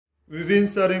We've been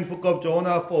studying Book of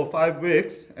Jonah for 5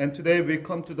 weeks, and today we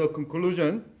come to the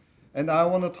conclusion, and I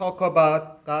want to talk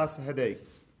about God's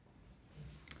headaches.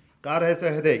 God has a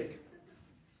headache.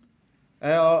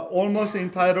 Almost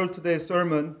entitled today's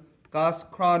sermon, God's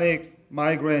chronic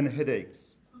migraine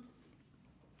headaches.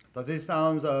 Does it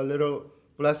sound a little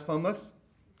blasphemous?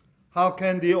 How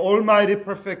can the almighty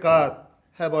perfect God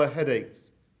have a headache?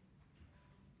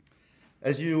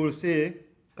 As you will see,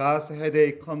 God's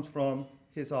headache comes from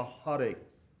his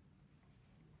heartaches.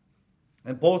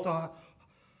 And both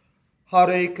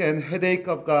heartache and headache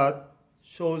of God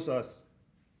shows us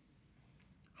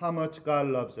how much God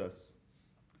loves us.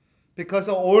 Because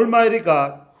the Almighty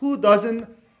God, who doesn't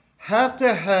have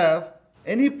to have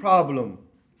any problem,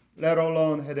 let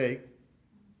alone headache,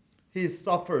 he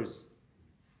suffers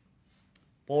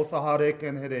both heartache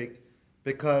and headache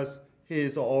because he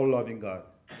is an all-loving God.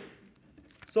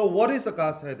 So what is a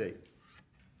God's headache?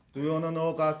 Do you want to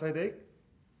know God's headache?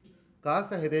 God's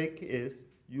headache is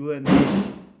you and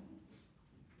me.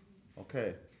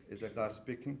 Okay, is it God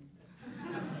speaking?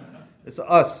 It's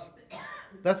us.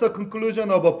 That's the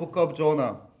conclusion of the book of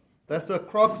Jonah. That's the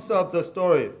crux of the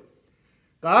story.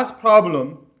 God's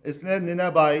problem is not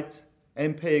Ninevite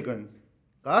and pagans.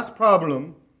 God's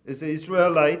problem is the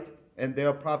Israelite and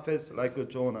their prophets like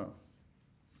Jonah.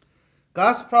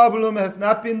 God's problem has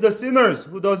not been the sinners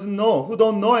who don't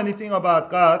know anything about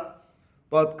God,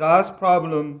 but God's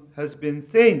problem has been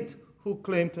saints who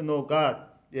claim to know God,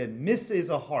 yet miss his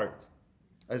heart,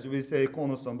 as we say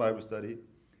Cornerstone Bible Study,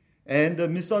 and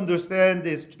misunderstand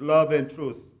his love and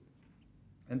truth.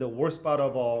 And the worst part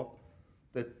of all,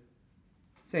 the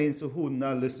saints who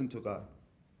not listen to God.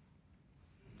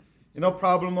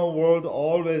 Problem of the world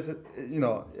always,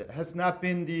 has not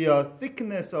been the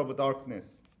thickness of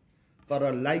darkness, but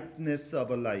a lightness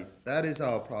of a light. That is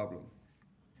our problem.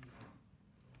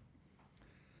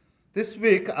 This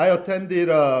week, I attended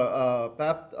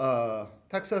a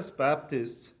Texas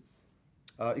Baptist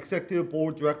Executive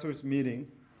Board Directors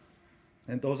meeting.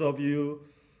 And those of you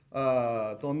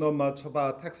don't know much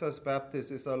about Texas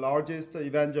Baptist, it's the largest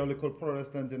evangelical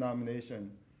Protestant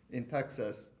denomination in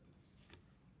Texas.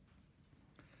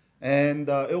 And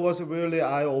it was a really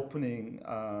eye-opening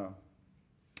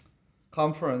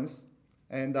conference.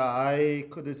 And I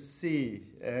could see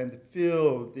and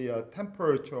feel the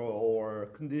temperature or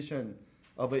condition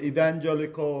of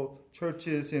evangelical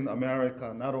churches in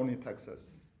America, not only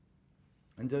Texas.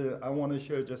 And I want to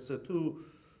share just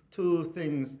two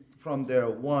things from there.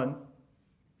 One,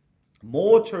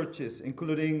 more churches,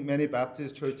 including many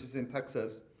Baptist churches in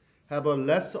Texas, have a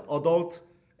less adult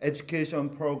education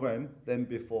program than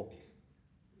before.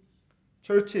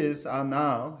 Churches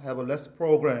now have a less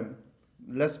program,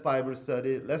 less Bible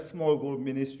study, less small group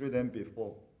ministry than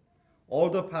before. All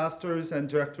the pastors and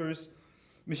directors,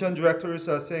 mission directors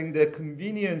are saying that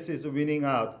convenience is winning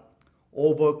out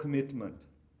over commitment.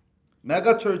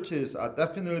 Mega churches are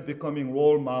definitely becoming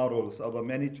role models of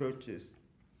many churches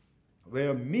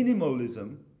where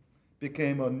minimalism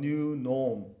became a new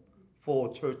norm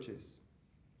for churches.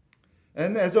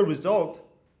 And as a result,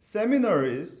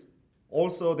 seminaries,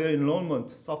 also their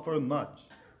enrollment suffered much.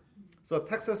 So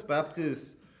Texas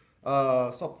Baptists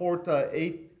support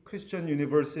 8 Christian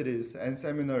universities and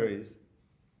seminaries.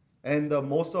 And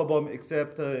most of them,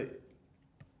 except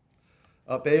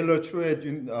Baylor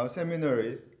Truett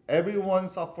Seminary, everyone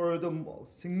suffered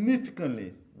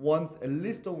significantly, at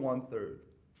least 1/3.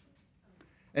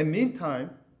 And meantime,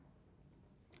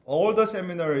 all the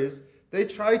seminaries, they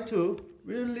try to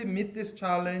really meet this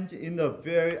challenge in a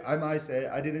very, I might say,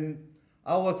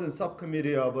 I was in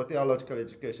subcommittee of theological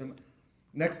education.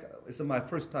 Next, it's my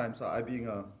first time, so I've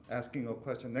been asking a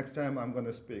question. Next time I'm going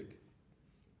to speak.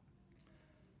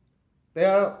 They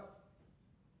are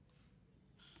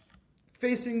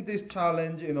facing this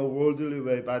challenge in a worldly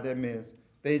way. By that means,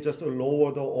 they just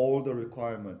lowered all the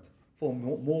requirement for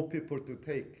more people to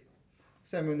take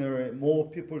seminary, more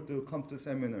people to come to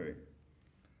seminary.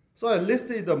 So at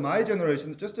least in my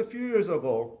generation, just a few years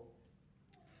ago,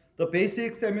 the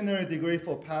basic seminary degree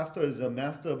for pastor is a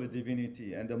Master of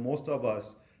Divinity, and most of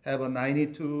us have a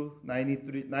 92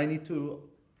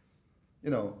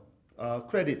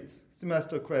 credits,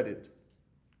 semester credit.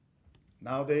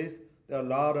 Nowadays, there are a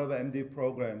lot of MD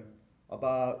programs,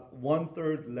 about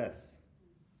 1/3 less.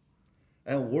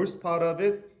 And worst part of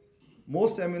it,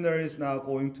 most seminaries now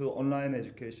going to online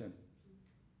education.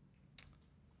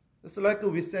 It's like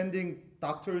we're sending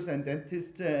doctors and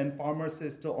dentists and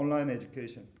pharmacists to online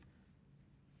education.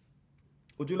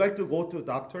 Would you like to go to a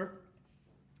doctor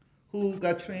who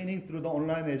got training through the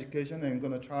online education and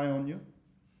going to try on you?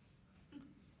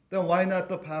 Then why not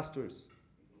the pastors?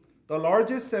 The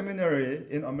largest seminary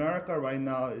in America right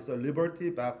now is a Liberty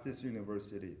Baptist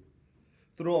University.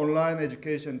 Through online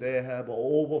education, they have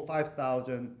over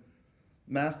 5,000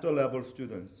 master level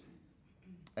students.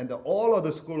 And all of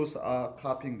the schools are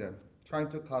copying them, trying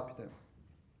to copy them.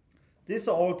 This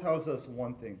all tells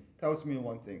me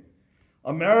one thing.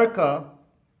 America,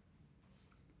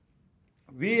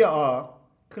 we are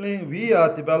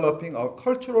developing a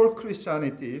cultural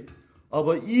Christianity of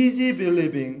an easy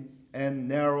believing and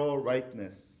narrow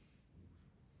rightness.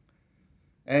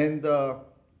 And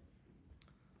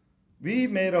we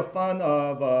made fun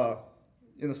of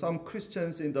some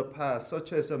Christians in the past,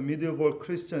 such as medieval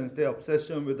Christians, their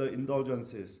obsession with the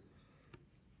indulgences.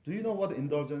 Do you know what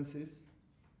indulgence is?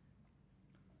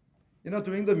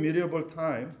 During the medieval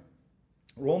time,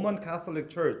 Roman Catholic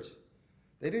Church,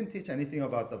 they didn't teach anything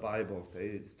about the Bible.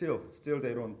 They still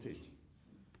they don't teach.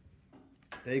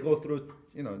 They go through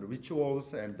the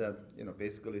rituals and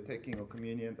basically taking a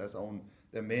communion. That's on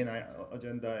their main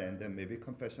agenda, and then maybe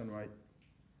confession, right?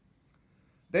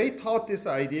 They taught this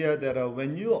idea that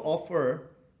when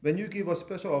you give a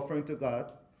special offering to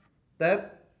God,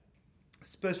 that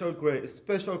special grace,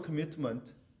 special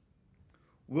commitment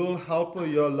will help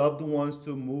your loved ones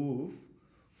to move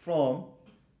from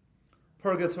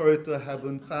purgatory to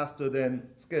heaven faster than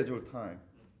scheduled time.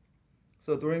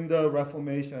 So during the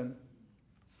Reformation,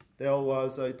 there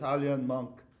was an Italian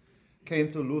monk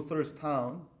came to Luther's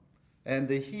town, and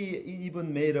he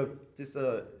even made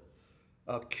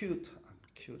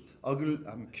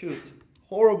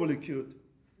horribly cute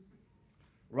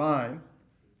rhyme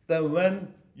that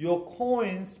when your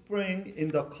coins spring in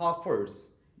the coffers,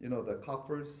 the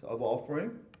coffers of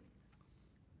offering,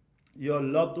 your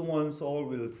loved one's soul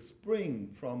will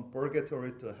spring from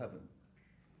purgatory to heaven.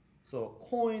 So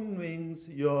coin rings,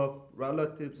 your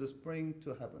relatives spring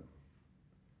to heaven.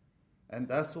 And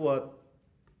that's what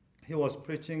he was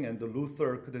preaching, and the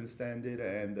Luther couldn't stand it,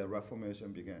 and the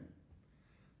Reformation began.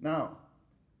 Now,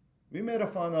 we made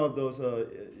fun of those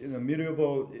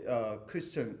medieval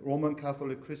Christian, Roman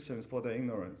Catholic Christians for their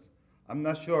ignorance. I'm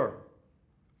not sure,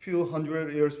 few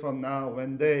hundred years from now,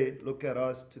 when they look at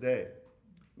us today,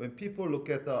 when people look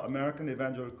at the American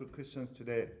evangelical Christians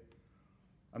today,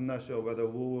 I'm not sure whether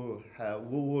we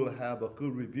will have a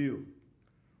good review,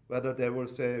 whether they will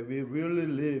say we really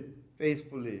live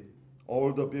faithfully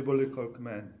all the biblical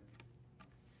command.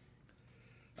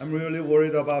 I'm really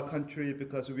worried about our country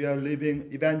because we are living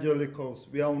evangelicals.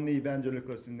 We are only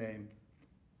evangelicals in name.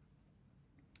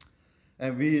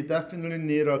 And we definitely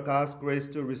need God's grace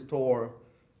to restore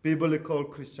biblical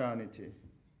Christianity.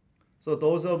 So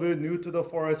those of you new to the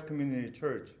Forest Community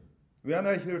Church, we are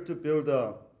not here to build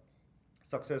a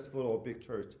successful or big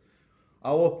church.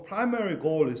 Our primary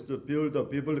goal is to build a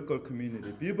biblical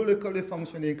community, biblically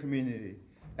functioning community.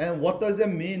 And what does that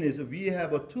mean is we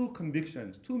have two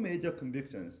major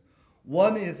convictions.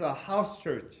 One is a house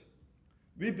church.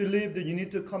 We believe that you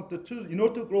need to come in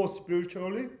order to grow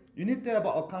spiritually, you need to have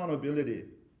accountability.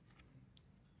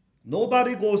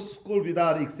 Nobody goes to school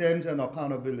without exams and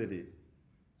accountability.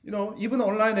 Even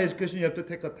online education, you have to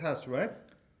take a test, right?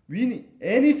 We need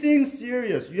anything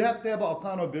serious, you have to have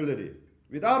accountability.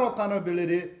 Without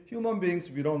accountability, human beings,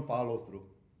 we don't follow through.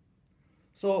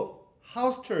 So,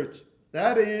 house church,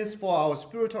 that is for our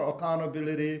spiritual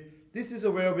accountability. This is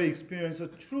where we experience a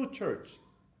true church,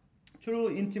 true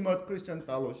intimate Christian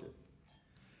fellowship.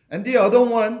 And the other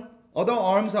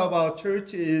arms of our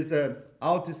church is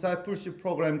our discipleship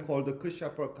program called the Good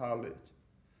Shepherd College.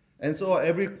 And so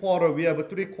every quarter, we have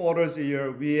 3 quarters a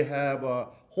year, we have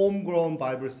homegrown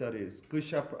Bible studies.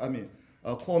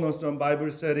 Cornerstone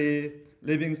Bible Study,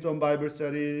 Livingstone Bible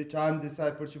Study, John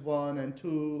Discipleship 1 and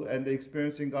 2, and the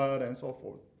Experiencing God, and so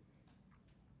forth.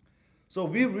 So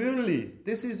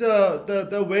this is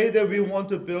the way that we want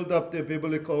to build up the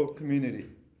biblical community.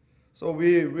 So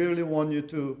we really want you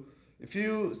to, if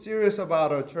you're serious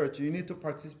about our church, you need to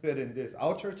participate in this.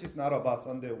 Our church is not about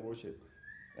Sunday worship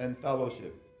and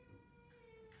fellowship.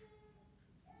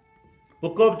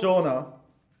 Book of Jonah,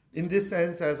 in this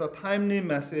sense, has a timely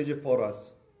message for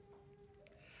us.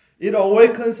 It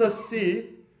awakens us to see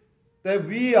that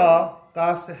we are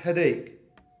God's headache.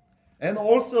 And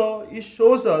also, it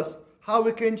shows us how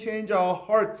we can change our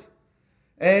hearts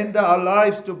and our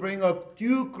lives to bring a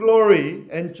due glory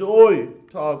and joy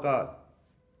to our God.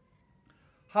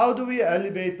 How do we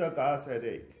elevate the God's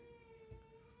headache?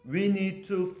 We need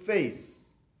to face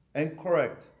and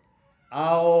correct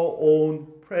our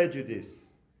own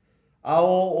prejudice,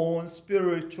 our own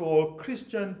spiritual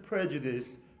Christian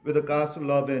prejudice with God's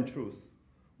love and truth.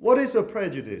 What is a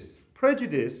prejudice?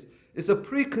 Prejudice is a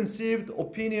preconceived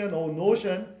opinion or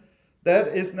notion that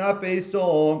is not based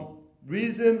on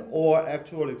reason or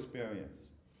actual experience.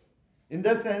 In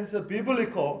that sense,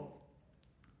 biblical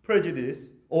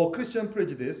prejudice or Christian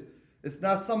prejudice is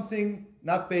not something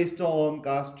not based on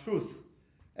God's truth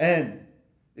and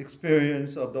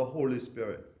experience of the Holy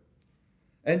Spirit.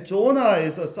 And Jonah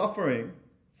is suffering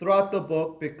throughout the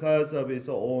book because of his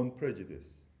own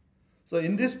prejudice. So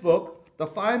in this book, the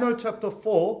final chapter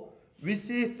 4, we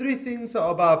see three things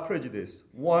about prejudice.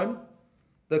 One,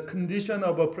 the condition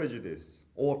of a prejudice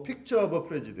or picture of a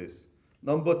prejudice.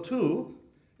 Number two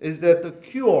is that the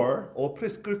cure or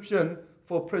prescription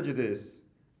for prejudice.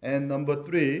 And number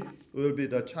three will be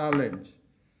the challenge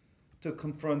to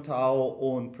confront our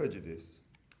own prejudice.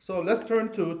 So let's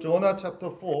turn to Jonah chapter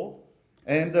 4.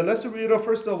 And let's read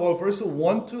first of all verse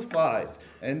 1 to 5.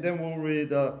 And then we'll read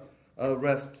the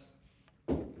rest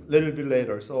a little bit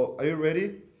later. So are you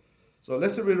ready? So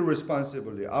let's read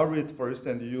responsibly. I'll read first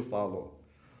and you follow.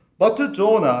 But to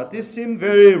Jonah, this seemed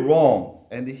very wrong,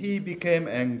 and he became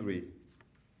angry.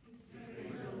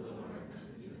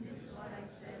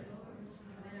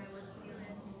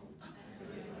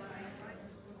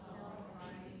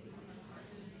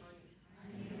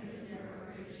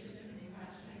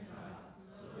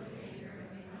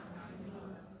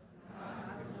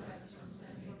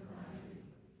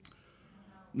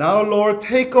 Now, Lord,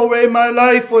 take away my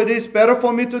life, for it is better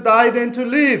for me to die than to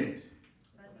live.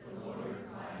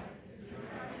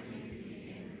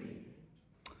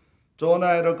 Jonah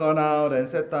had gone out and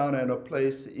sat down at a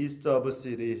place east of a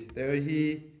city. There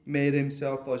he made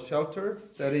himself a shelter,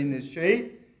 sat in its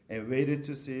shade, and waited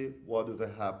to see what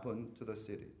would happen to the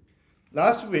city.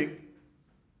 Last week,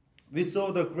 we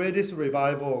saw the greatest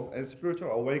revival and spiritual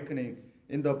awakening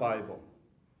in the Bible.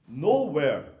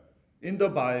 Nowhere in the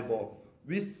Bible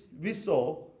we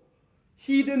saw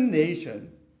heathen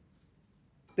nation,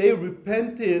 they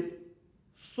repented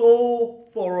so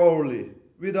thoroughly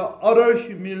with utter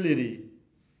humility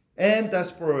and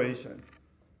desperation.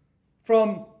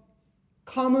 From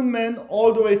common man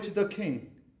all the way to the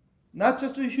king. Not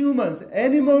just the humans,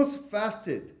 animals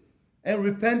fasted and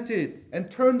repented and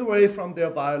turned away from their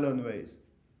violent ways.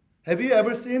 Have you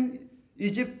ever seen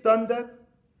Egypt done that?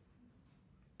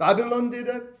 Babylon did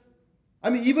it? I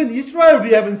mean, even Israel,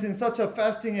 we haven't seen such a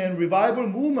fasting and revival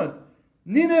movement.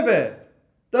 Nineveh,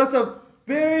 that's a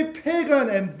very pagan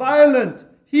and violent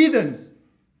heathens.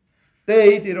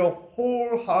 They did a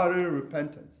wholehearted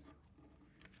repentance.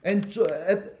 And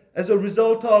as a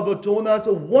result of Jonah's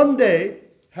one day,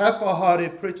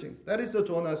 half-hearted preaching. That is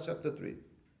Jonah's chapter 3.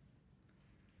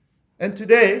 And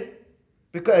today,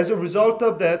 because as a result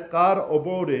of that, God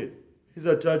aborted his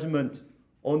judgment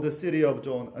on the city of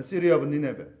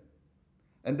Nineveh.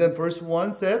 And then verse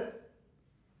 1 said,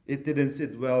 it didn't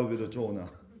sit well with Jonah.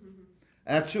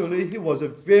 Actually, he was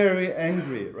very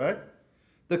angry, right?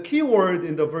 The key word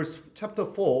in the chapter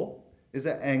 4 is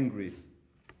angry.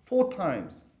 4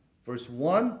 times. Verse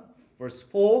 1, verse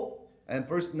 4, and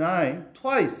verse 9,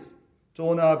 twice,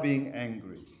 Jonah being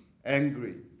angry,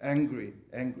 angry, angry,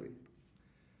 angry.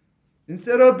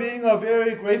 Instead of being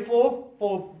very grateful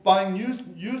for being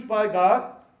used by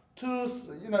God to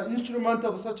instrument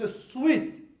of such a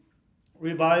sweet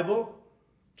revival,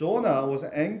 Jonah was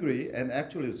angry and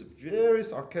actually was very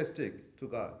sarcastic to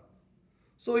God.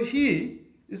 So he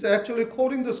is actually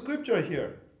quoting the scripture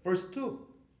here, verse 2.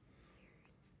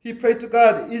 He prayed to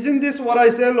God, isn't this what I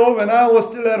said, Lord, when I was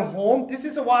still at home? This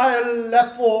is why I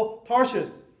left for Tarshish.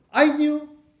 I knew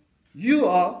you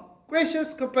are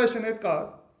gracious, compassionate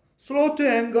God, slow to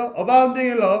anger, abounding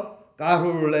in love, God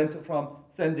who relents from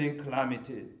sending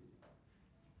calamity.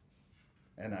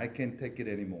 And I can't take it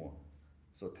anymore.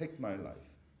 So take my life.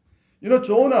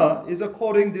 Jonah is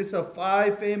quoting these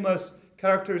 5 famous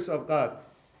characters of God,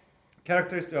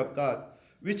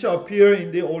 which appear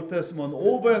in the Old Testament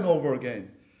over and over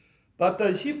again. But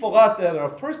he forgot that the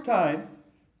first time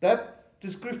that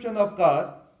description of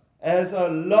God as a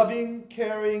loving,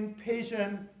 caring,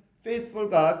 patient, faithful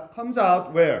God comes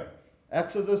out where?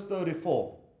 Exodus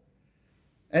 34.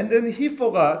 And then he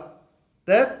forgot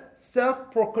that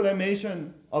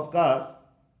self-proclamation of God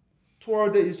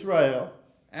toward Israel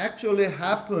actually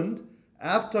happened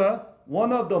after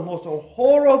one of the most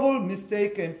horrible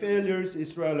mistakes and failures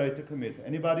Israelites commit.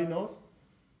 Anybody knows?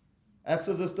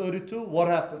 Exodus 32, what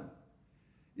happened?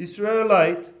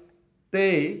 Israelites,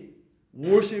 they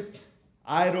worshipped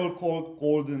idol called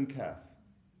golden calf.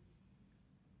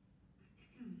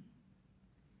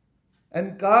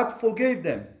 And God forgave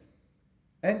them.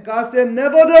 And God said,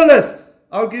 nevertheless,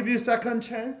 I'll give you a second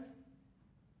chance.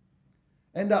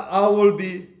 And I will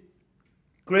be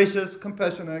gracious,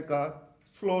 compassionate God,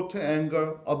 slow to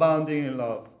anger, abounding in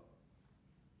love.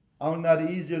 I will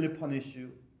not easily punish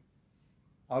you.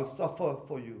 I'll suffer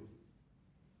for you.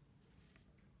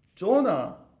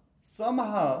 Jonah,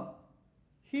 somehow,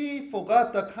 he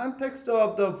forgot the context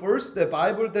of the verse, the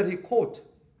Bible that he quote.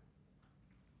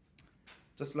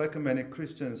 Just like many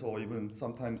Christians or even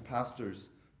sometimes pastors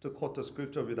to quote the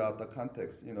scripture without the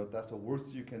context, that's the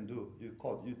worst you can do.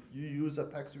 You use a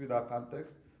text without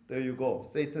context. There you go.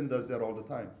 Satan does that all the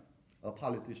time.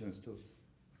 Politicians too.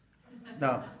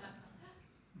 Now,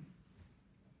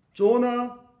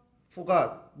 Jonah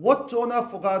forgot. What Jonah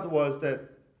forgot was that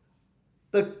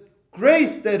the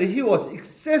grace that he was,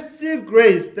 excessive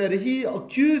grace that he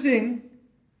accusing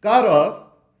God of,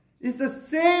 is the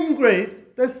same grace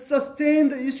that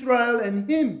sustained Israel and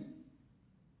him.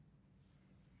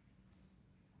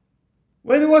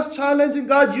 When he was challenging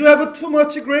God, you have too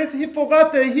much grace, he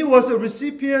forgot that he was a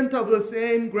recipient of the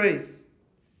same grace.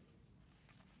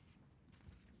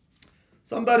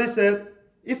 Somebody said,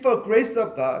 if a grace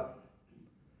of God,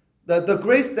 that the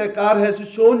grace that God has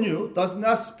shown you does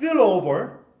not spill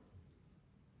over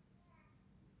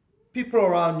people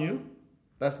around you,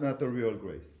 that's not the real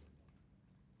grace.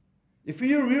 If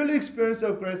you really experience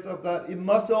the grace of God, it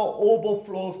must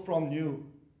overflow from you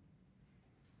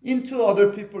into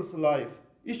other people's life.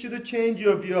 It should change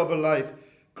your view of life.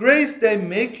 Grace that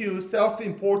make you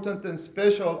self-important and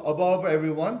special above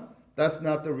everyone, that's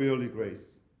not the really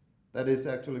grace. That is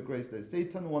actually grace that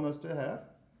Satan wants us to have.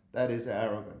 That is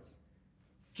arrogance.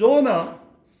 Jonah,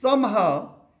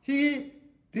 somehow, he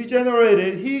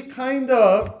degenerated, he kind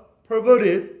of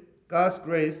perverted God's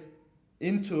grace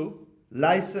into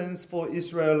license for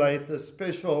Israelite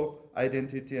special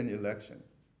identity and election.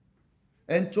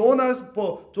 And Jonah's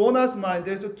mind,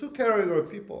 there's two categories of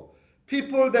people.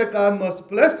 People that God must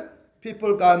bless,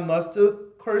 people God must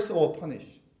curse or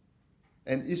punish.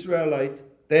 And Israelite,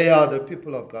 they are the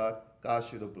people of God. God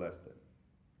should bless them.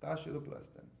 God should bless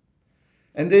them.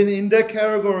 And then in that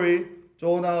category,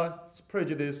 Jonah's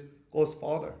prejudice goes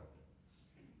further.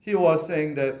 He was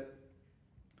saying that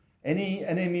any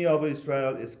enemy of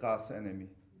Israel is God's enemy.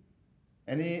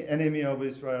 Any enemy of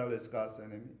Israel is God's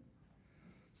enemy.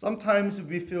 Sometimes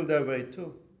we feel that way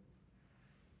too.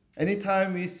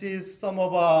 Anytime we see some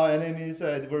of our enemies,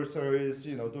 adversaries,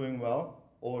 doing well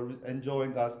or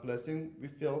enjoying God's blessing, we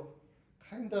feel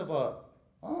kind of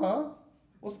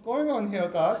what's going on here,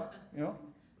 God?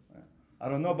 I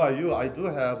don't know about you. I do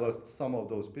have some of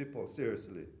those people.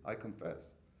 Seriously, I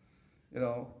confess.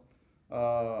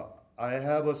 I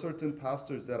have certain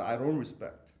pastors that I don't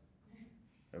respect.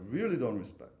 I really don't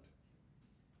respect.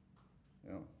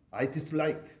 I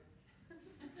dislike.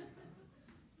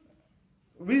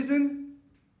 Reason?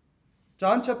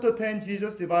 John chapter 10,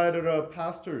 Jesus divided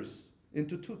pastors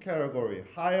into two categories,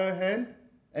 higher hand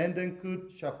and then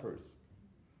good shepherds.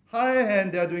 Higher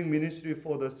hand, they are doing ministry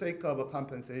for the sake of a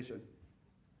compensation.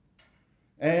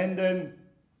 And then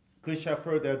good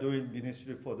shepherd, they are doing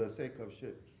ministry for the sake of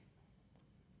sheep.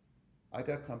 I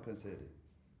got compensated.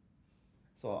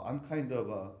 So I'm kind of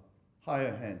a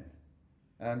higher hand.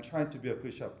 And I'm trying to be a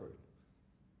good shepherd.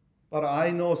 But I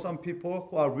know some people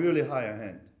who are really higher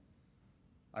hand.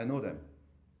 I know them.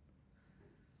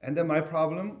 And then my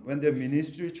problem, when their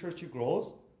ministry church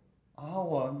grows,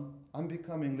 I'm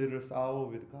becoming a little sour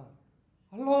with God.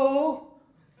 Hello?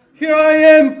 Here I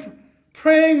am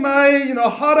praying my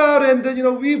heart out, and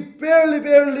then we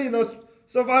barely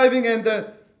surviving, and then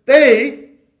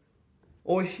they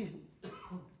or he.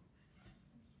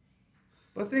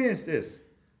 But the thing is this,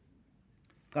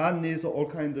 God needs all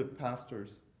kinds of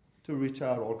pastors to reach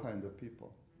out all kinds of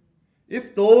people.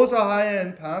 If those are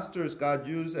high-end pastors God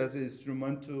used as an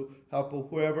instrument to help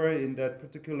whoever in that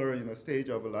particular stage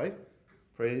of life,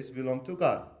 praise belongs to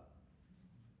God.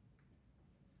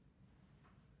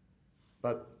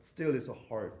 But still it's a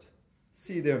heart.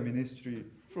 See their ministry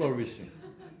flourishing.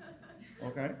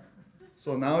 Okay?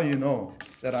 So now you know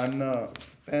that I'm not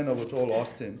a fan of Joel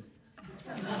Austin.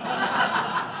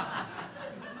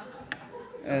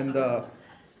 And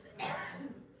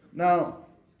now,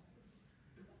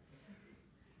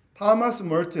 Thomas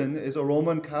Merton is a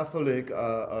Roman Catholic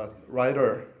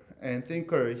writer and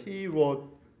thinker. He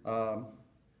wrote,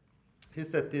 he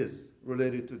said this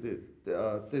related to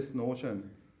this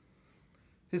notion.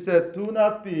 He said, do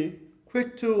not be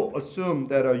quick to assume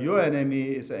that your enemy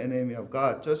is an enemy of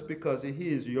God just because he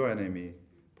is your enemy.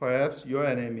 Perhaps he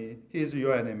is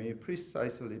your enemy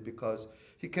precisely because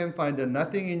he can find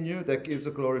nothing in you that gives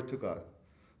glory to God.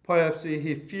 Perhaps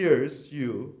he fears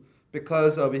you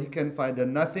because he can find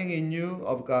nothing in you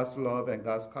of God's love and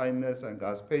God's kindness and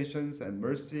God's patience and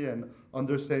mercy and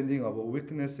understanding of the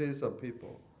weaknesses of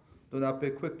people. Do not be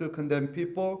quick to condemn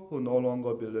people who no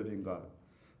longer believe in God.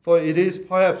 For it is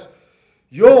perhaps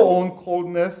Your own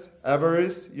coldness,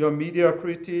 avarice, your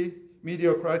mediocrity,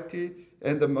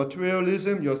 and the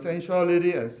materialism, your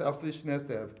sensuality and selfishness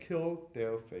that have killed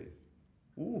their faith.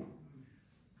 Ooh.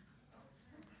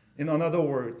 In another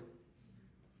word,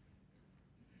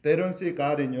 they don't see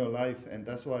God in your life, and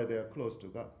that's why they are close to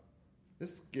God.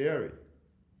 It's scary.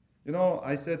 You know,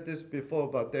 I said this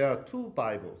before, but there are two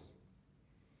Bibles.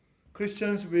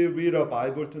 Christians will read a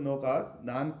Bible to know God.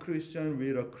 Non-Christian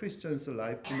read a Christian's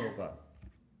life to know God.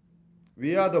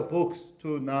 We are the books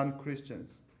to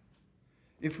non-Christians.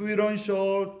 If we don't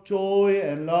show joy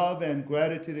and love and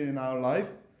gratitude in our life,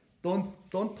 don't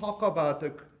talk about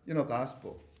the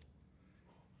gospel.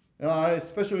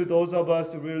 Especially those of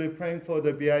us really praying for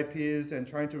the VIPs and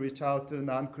trying to reach out to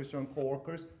non-Christian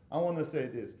coworkers. I want to say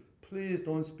this: please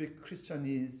don't speak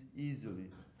Christianese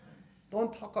easily.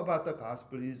 Don't talk about the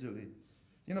gospel easily.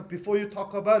 Before you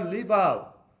talk about, live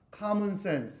out common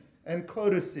sense and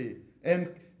courtesy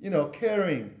and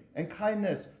caring and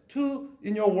kindness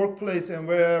in your workplace and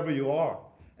wherever you are.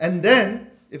 And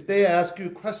then, if they ask you a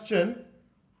question,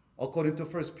 according to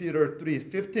 1 Peter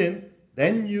 3:15,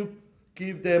 then you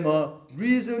give them a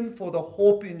reason for the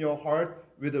hope in your heart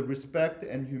with a respect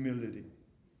and humility.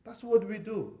 That's what we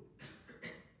do.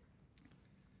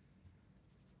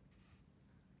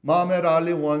 Muhammad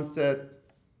Ali once said,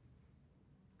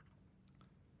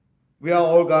 "We are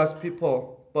all God's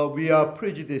people, but we are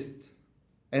prejudiced,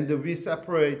 and we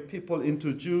separate people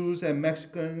into Jews and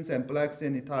Mexicans and blacks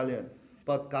and Italian.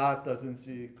 But God doesn't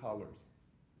see colors.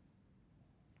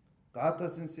 God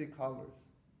doesn't see colors,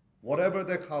 whatever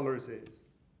the colors is.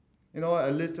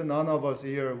 At least none of us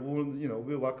here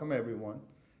we welcome everyone,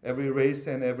 every race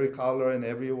and every color and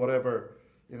every whatever,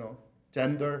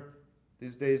 gender.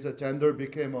 These days, gender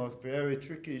became a very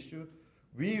tricky issue.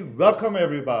 We welcome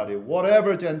everybody,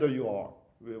 whatever gender you are.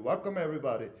 We welcome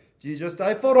everybody. Jesus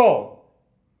died for all,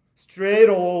 straight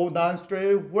or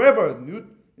non-straight, whoever.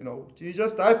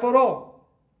 Jesus died for all.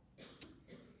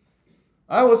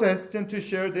 I was hesitant to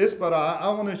share this, but I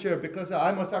want to share because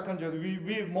I'm a second generation.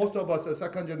 We most of us are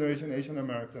second generation Asian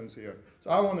Americans here.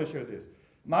 So I want to share this.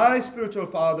 My spiritual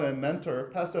father and mentor,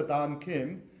 Pastor Don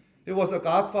Kim, he was a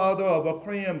godfather of a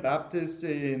Korean Baptist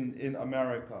in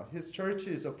America. His church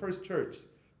is the first church,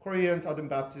 Korean Southern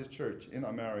Baptist Church in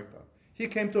America. He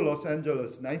came to Los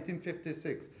Angeles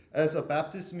 1956 as a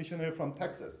Baptist missionary from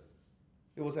Texas.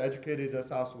 He was educated at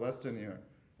Southwestern here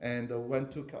and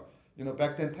went to,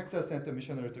 back then Texas sent a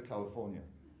missionary to California.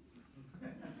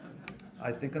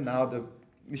 I think now the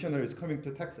missionary is coming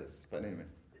to Texas, but anyway.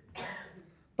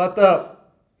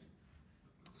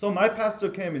 So my pastor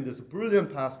came in, this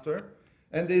brilliant pastor,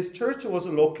 and this church was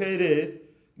located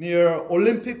near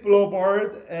Olympic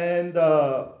Boulevard and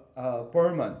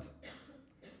Vermont.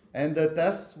 And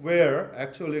that's where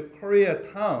actually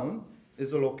Koreatown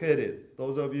is located.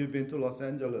 Those of you who've been to Los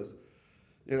Angeles,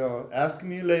 ask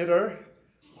me later.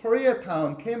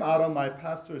 Koreatown came out of my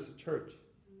pastor's church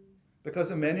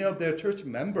because many of their church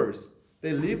members,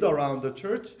 they lived around the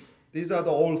church. These are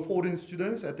the old foreign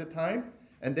students at the time.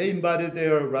 And they invited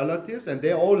their relatives, and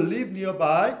they all lived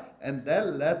nearby, and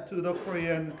that led to the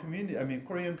Korean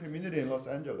community in Los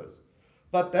Angeles.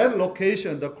 But that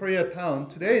location, the Koreatown,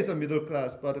 today is a middle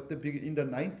class, but in the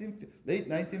late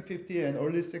 1950s and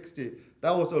early 60s, that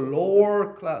was a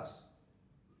lower class,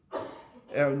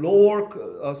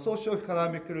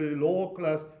 socioeconomically lower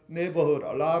class neighborhood,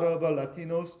 a lot of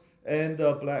Latinos and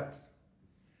blacks.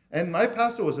 And my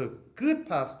pastor was a good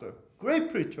pastor,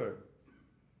 great preacher.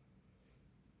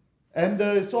 And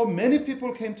so many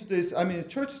people came to this.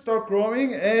 Church started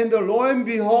growing, and lo and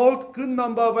behold, good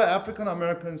number of African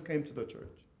Americans came to the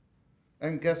church.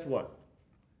 And guess what?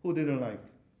 Who didn't like?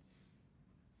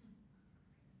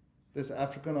 This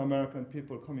African American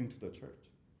people coming to the church.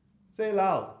 Say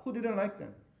loud. Who didn't like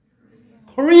them?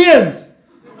 Koreans!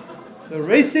 The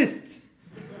racists.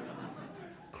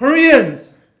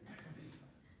 Koreans.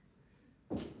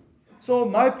 So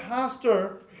my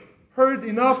pastor heard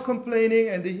enough complaining,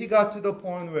 and he got to the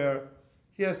point where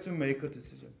he has to make a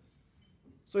decision.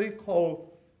 So he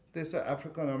called these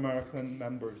African American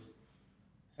members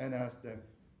and asked them,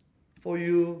 for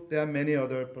you, there are many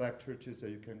other black churches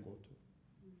that you can go to.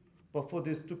 But for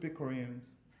these stupid Koreans,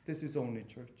 this is the only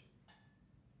church.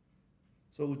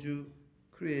 So would you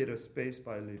create a space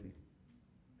by living?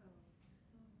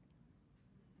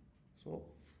 So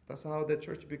that's how the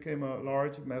church became a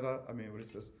large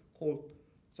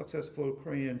successful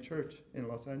Korean church in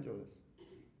Los Angeles.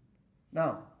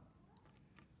 Now,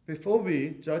 before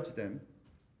we judge them,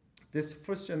 this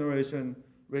first generation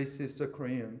racist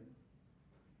Korean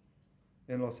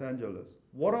in Los Angeles,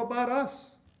 what about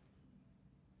us?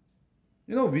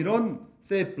 We don't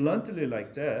say it bluntly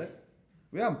like that.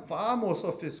 We are far more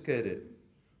sophisticated.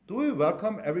 Do we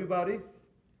welcome everybody?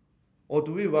 Or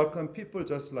do we welcome people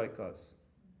just like us?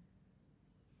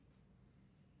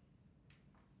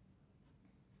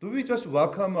 Do we just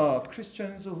welcome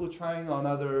Christians who are trying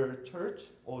another church?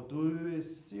 Or do we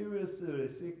seriously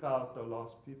seek out the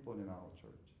lost people in our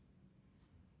church?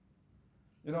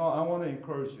 I want to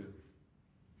encourage you.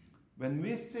 When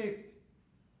we seek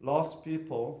lost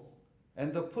people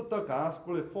and to put the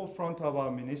gospel at the forefront of our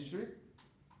ministry,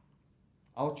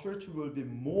 our church will be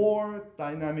more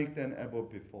dynamic than ever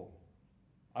before.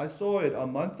 I saw it a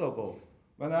month ago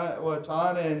when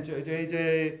John and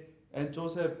JJ and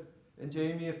Joseph and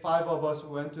Jamie, 5 of us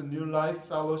went to New Life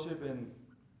Fellowship in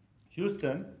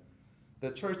Houston,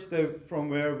 the church from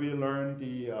where we learned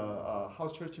the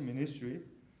house church ministry.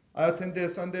 I attended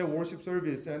Sunday worship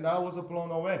service and I was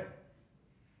blown away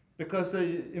because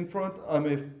in front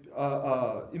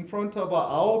of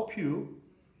our pew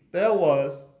there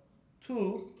was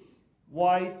 2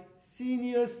 white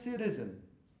senior citizens,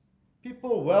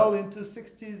 people well into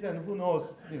 60s and who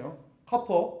knows,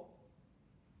 couple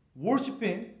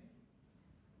worshiping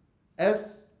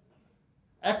as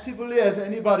actively as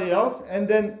anybody else, and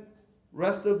then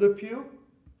rest of the pew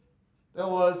there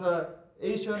was a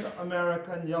Asian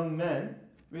American young man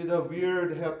with a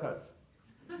weird haircut.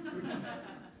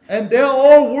 And they're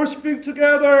all worshiping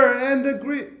together and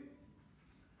agree.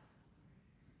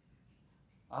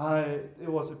 It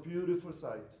was a beautiful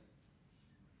sight.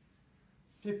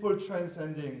 People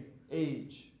transcending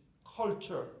age,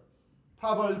 culture,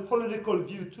 probably political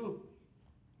view too.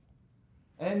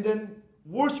 And then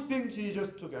worshiping Jesus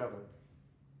together.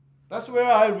 That's where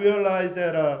I realized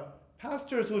that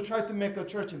pastors who try to make a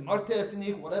church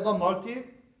multi-ethnic, whatever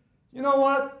you know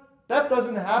what? That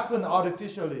doesn't happen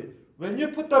artificially. When you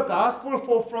put the gospel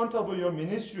forefront of your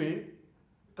ministry,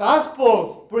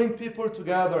 gospel bring people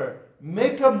together,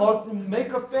 make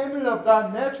a family of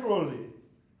God naturally.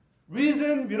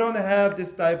 Reason we don't have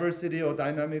this diversity or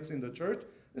dynamics in the church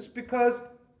is because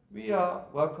we are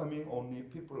welcoming only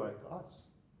people like us.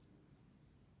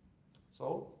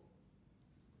 So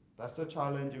that's the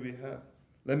challenge we have.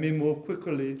 Let me move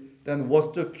quickly. Then what's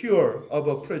the cure of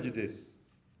a prejudice?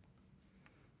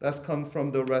 That's come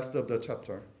from the rest of the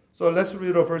chapter. So let's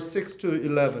read verse 6 to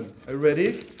 11. Are you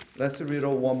ready? Let's read it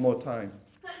one more time.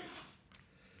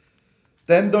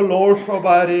 Then the Lord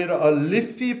provided a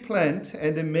leafy plant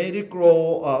and made it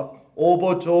grow up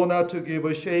over Jonah to give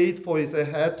a shade for his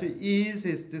head to ease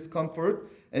his discomfort.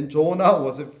 And Jonah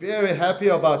was very happy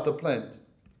about the plant.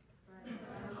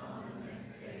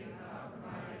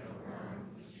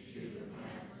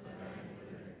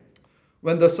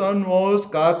 When the sun rose,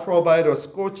 God provided a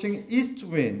scorching east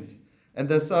wind, and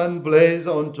the sun blazed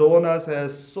on Jonah's head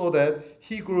so that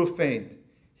he grew faint.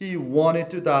 He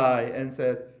wanted to die and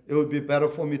said, "It would be better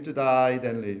for me to die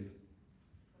than live."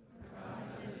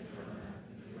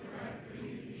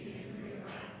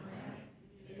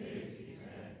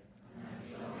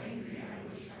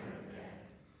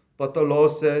 But the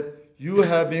Lord said, "You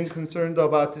have been concerned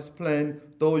about this plant,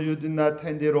 though you did not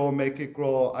tend it or make it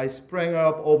grow. I sprang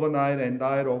up overnight and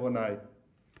died overnight.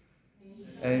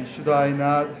 And should I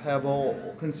not have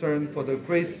a concern for the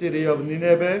great city of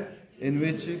Nineveh, in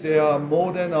which there are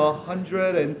more than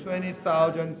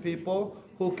 120,000 people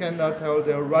who cannot tell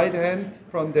their right hand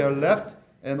from their left,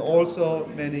 and also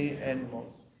many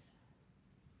animals?"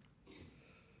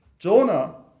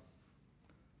 Jonah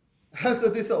has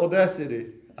this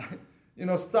audacity.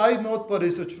 Side note, but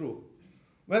it's true.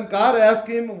 When God asked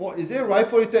him, "Is it right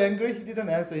for you to angry?" he didn't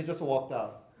answer. He just walked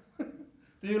out.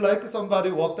 Do you like somebody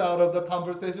walked out of the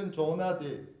conversation? Jonah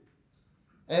did.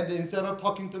 And instead of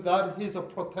talking to God, he's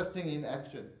protesting in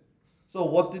action. So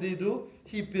what did he do?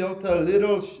 He built a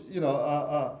little,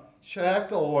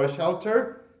 shack or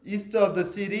shelter east of the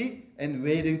city and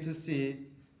waiting to see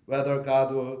whether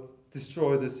God will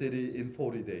destroy the city in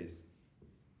 40 days.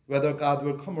 Whether God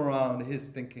will come around his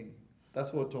thinking.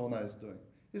 That's what Jonah is doing.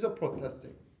 He's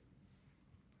protesting.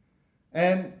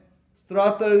 And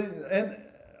throughout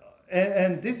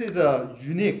and this is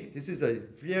unique. This is a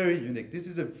very unique. This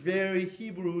is a very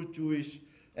Hebrew, Jewish,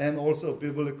 and also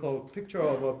biblical picture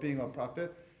of being a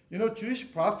prophet. Jewish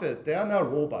prophets, they are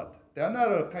not robots. They are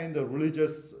not a kind of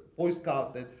religious Boy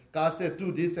Scout that God said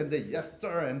do this and then yes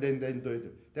sir and then do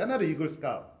it. They are not Eagle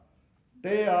Scout.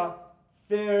 They are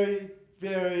very,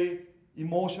 very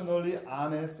emotionally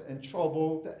honest and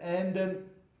troubled and then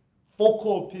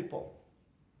vocal people.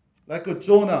 Like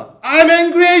Jonah, "I'm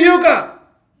angry at you, God."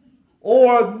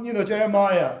 Or,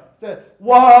 Jeremiah said,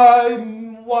 why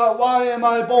am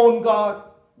I born, God?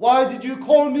 Why did you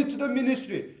call me to the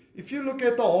ministry? If you look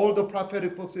at all the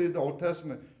prophetic books in the Old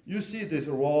Testament, you see this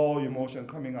raw emotion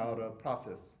coming out of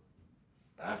prophets.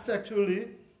 That's actually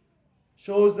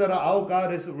shows that our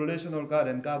God is a relational God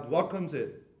and God welcomes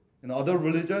it. In other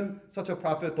religion, such a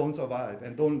prophet don't survive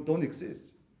and don't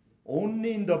exist.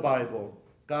 Only in the Bible,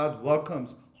 God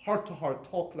welcomes heart-to-heart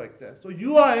talk like that. So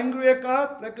you are angry at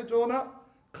God, like Jonah?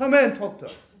 Come and talk to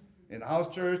us. In house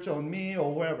church, on me,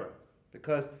 or wherever.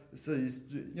 Because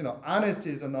honesty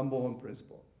is the number one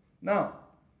principle. Now,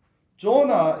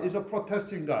 Jonah is a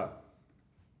protesting God.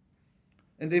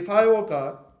 And if I were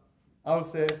God, I'll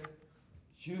say,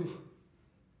 you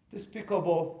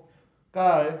despicable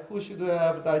guy who should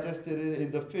have digested it in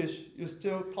the fish, you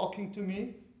still talking to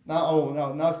me?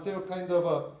 Now still kind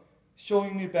of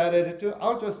showing me bad attitude?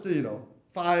 I'll just,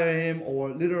 fire him or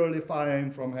literally fire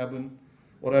him from heaven,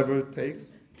 whatever it takes.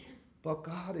 But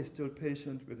God is still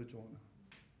patient with Jonah.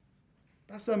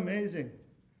 That's amazing.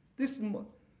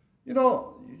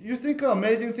 You think an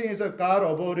amazing thing is that God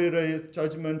avoided a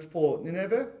judgment for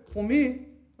Nineveh? For me,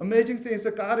 amazing thing is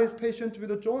that God is patient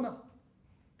with Jonah.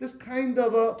 This kind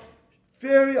of a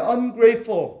very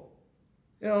ungrateful,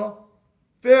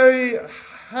 very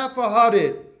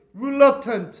half-hearted,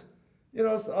 reluctant,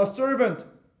 a servant.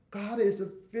 God is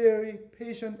very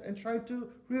patient and trying to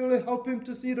really help him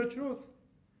to see the truth.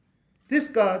 This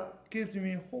God gives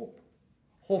me hope.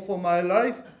 Hope for my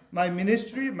life, my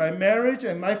ministry, my marriage,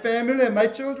 and my family, and my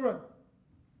children.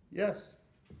 Yes.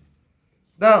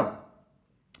 Now,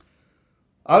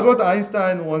 Albert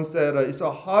Einstein once said, it's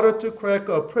harder to crack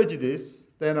a prejudice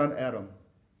than an atom.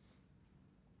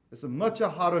 It's much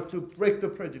harder to break the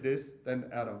prejudice than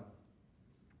atom.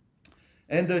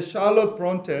 And Charlotte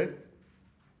Bronte,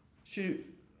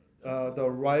 the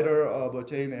writer of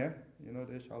Jane Eyre,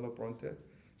 Charlotte Bronte,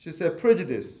 she said,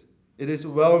 prejudice, it is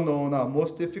well known,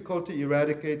 most difficult to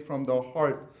eradicate from the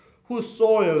heart, whose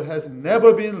soil has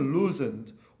never been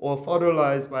loosened or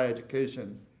fertilized by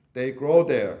education. They grow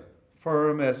there,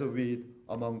 firm as a weed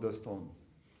among the stones.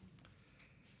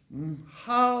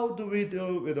 How do we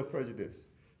deal with the prejudice?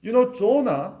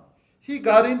 Jonah, he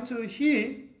got into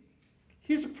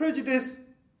his prejudice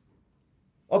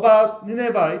about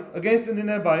against the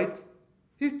Ninevite.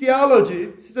 His theology,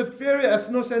 it's a very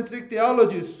ethnocentric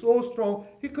theology, is so strong,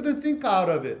 he couldn't think out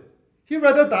of it. He'd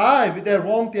rather die with that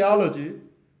wrong theology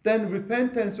than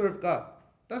repent and serve God.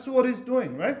 That's what he's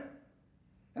doing, right?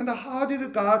 And how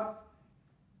did God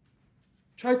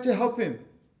try to help him?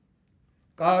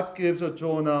 God gives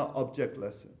Jonah object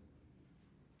lesson.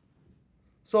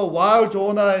 So while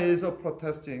Jonah is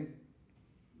protesting,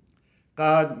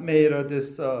 God made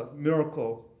this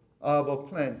miracle of a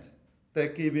plant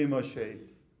that gave him a shade.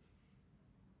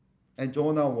 And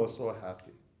Jonah was so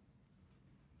happy.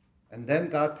 And then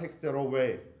God takes that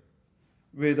away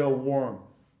with a worm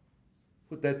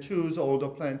that chews all the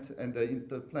plant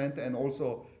and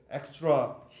also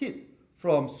extra heat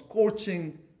from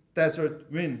scorching desert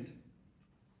wind.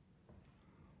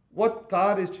 What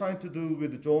God is trying to do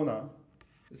with Jonah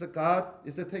is that God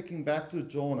is taking back to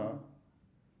Jonah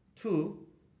to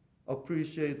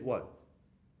appreciate what?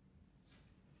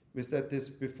 We said this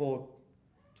before,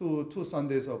 two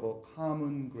Sundays ago,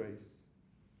 common grace.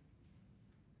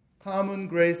 Common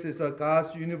grace is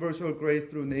God's universal grace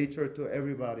through nature to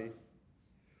everybody.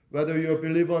 Whether you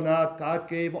believe or not, God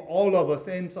gave all of us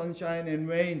same sunshine and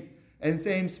rain and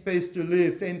same space to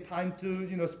live, same time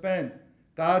to spend.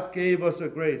 God gave us a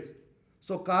grace.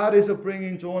 So God is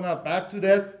bringing Jonah back to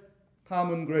that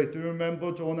common grace. Do you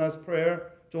remember Jonah's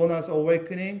prayer, Jonah's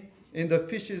awakening in the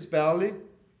fish's belly?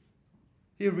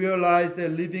 He realized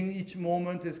that living each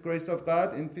moment is grace of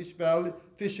God in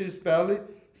fish's belly.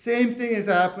 Same thing is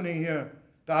happening here.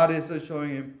 God is showing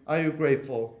him, are you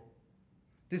grateful?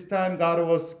 This time God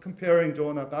was comparing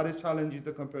Jonah. God is challenging you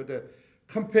to compare that.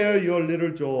 Compare your little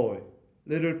joy,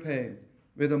 little pain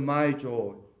with my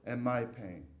joy and my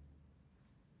pain.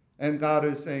 And God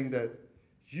is saying that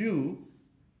you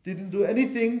didn't do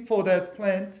anything for that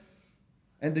plant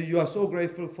and you are so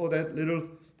grateful for that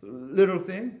little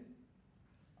thing.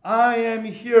 I am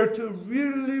here to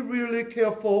really, really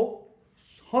care for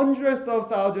hundreds of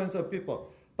thousands of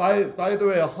people. By the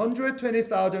way,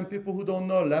 120,000 people who don't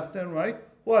know left and right,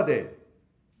 who are they?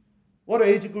 What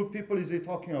age group people is he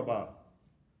talking about?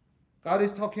 God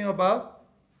is talking about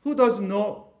who doesn't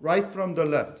know right from the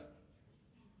left?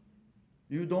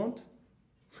 You don't?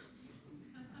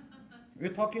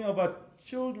 We're talking about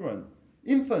children,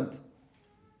 infant.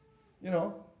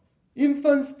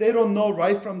 Infants, they don't know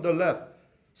right from the left.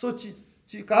 So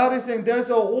God is saying there's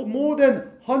more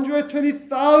than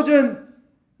 120,000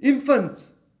 infants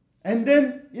and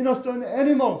then innocent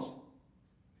animals.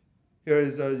 Here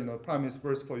is a promise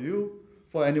verse for you,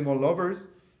 for animal lovers.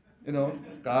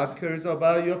 God cares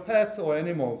about your pet or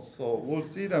animals, so we'll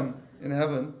see them in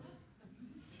heaven.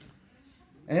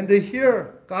 And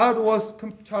here, God was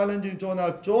challenging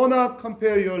Jonah. Jonah,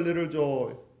 compare your little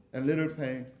joy and little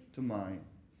pain to mine.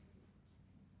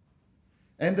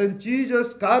 And then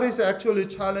God is actually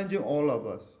challenging all of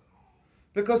us.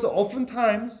 Because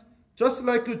oftentimes, just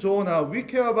like Jonah, we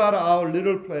care about our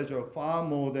little pleasure far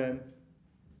more than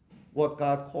what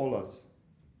God calls us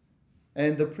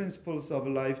and the principles of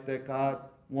life that God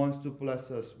wants to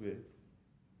bless us with.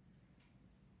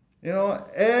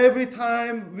 Every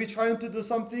time we're trying to do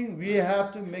something, we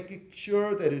have to make it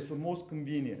sure that it's the most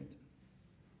convenient.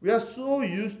 We are so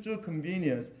used to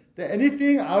convenience that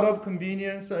anything out of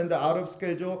convenience and out of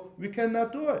schedule, we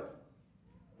cannot do it.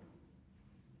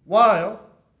 While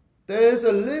there is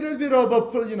a little bit of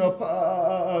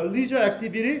a leisure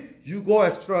activity, you go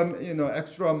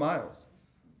extra miles.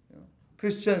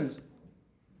 Christians,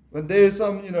 when there is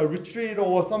some retreat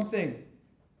or something,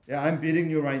 I'm beating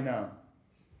you right now.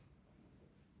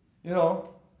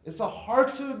 It's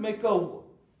hard to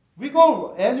we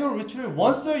go annual retreat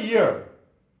once a year.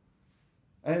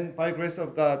 And by grace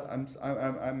of God,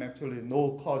 I'm actually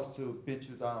no cause to beat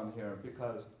you down here,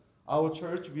 because our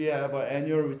church, we have an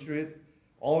annual retreat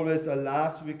always the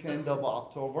last weekend of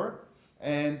October.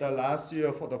 And last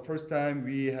year, for the first time,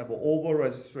 we have over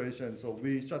registration, so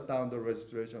we shut down the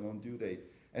registration on due date.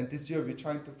 And this year, we're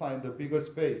trying to find a bigger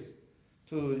space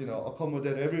to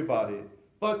accommodate everybody.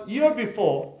 But year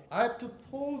before, I have to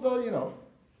pull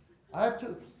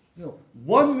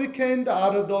one weekend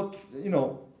out of the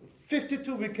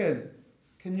 52 weekends.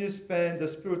 Can you spend the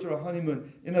spiritual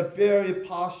honeymoon in a very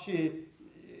posh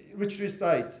retreat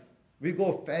site? We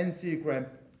go fancy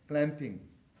glamping.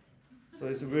 So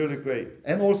it's really great.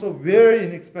 And also very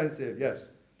inexpensive.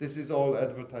 Yes, this is all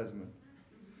advertisement.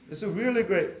 It's really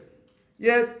great.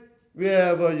 Yet, we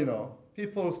have,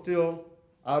 people still,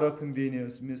 out of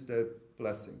convenience, miss that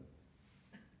blessing.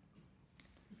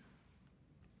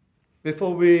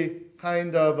 Before we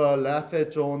kind of laugh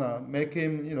at Jonah, make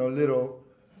him, little,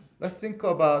 let's think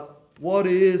about what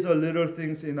is the little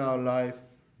things in our life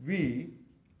we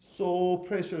so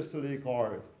preciously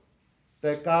guard.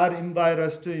 That God invite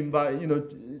us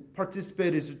to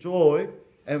participate is joy,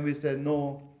 and we said,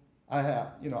 no, I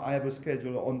have a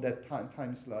schedule on that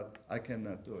time slot. I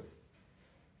cannot do it.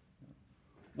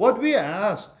 What we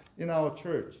ask in our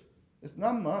church is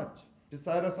not much.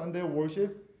 Besides a Sunday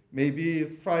worship, maybe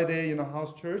Friday in a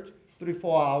house church, 3-4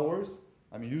 hours.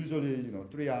 Usually,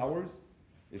 3 hours.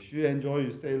 If you enjoy,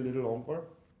 you stay a little longer.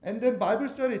 And then Bible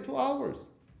study, 2 hours.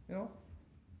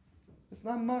 It's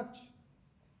not much.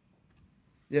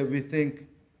 Yeah, we think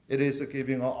it is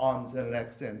giving our arms and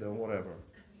legs and whatever.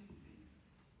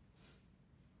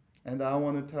 And I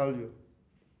want to tell you,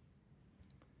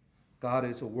 God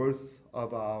is worth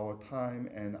of our time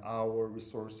and our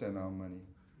resource and our money.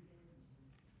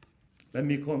 Let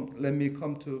me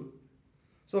come to.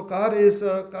 So God is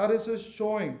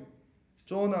showing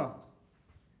Jonah,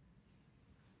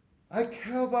 I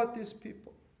care about these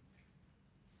people.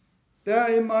 They are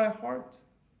in my heart.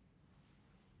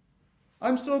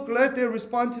 I'm so glad they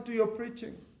responded to your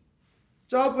preaching.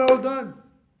 Job well done.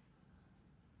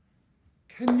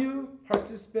 Can you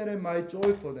participate in my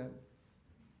joy for them?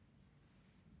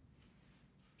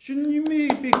 Shouldn't you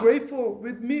be grateful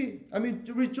with me?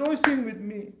 Rejoicing with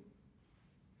me.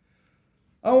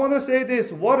 I want to say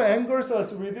this. What angers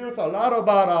us reveals a lot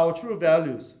about our true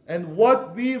values. And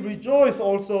what we rejoice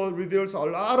also reveals a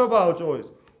lot about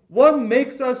joys. What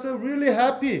makes us really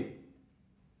happy?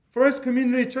 First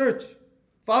Community Church,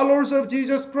 followers of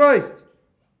Jesus Christ.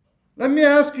 Let me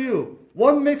ask you,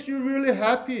 what makes you really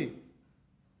happy?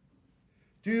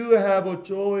 Do you have a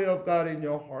joy of God in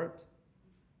your heart?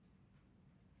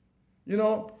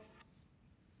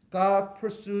 God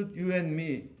pursued you and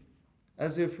me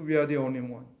as if we are the only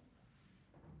one.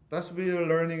 That's what we are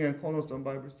learning in Cornerstone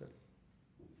Bible Study.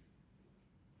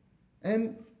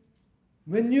 And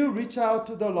when you reach out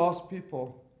to the lost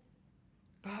people,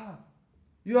 God,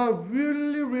 you are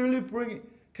really, really bringing.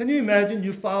 Can you imagine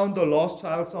you found a lost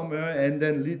child somewhere and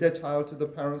then lead that child to the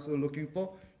parents who are looking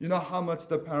for? You know how much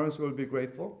the parents will be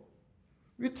grateful?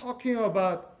 We're talking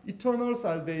about eternal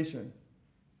salvation.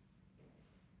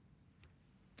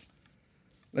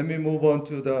 Let me move on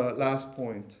to the last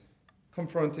point,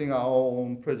 confronting our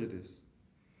own prejudice.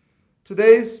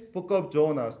 Today's book of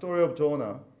Jonah, story of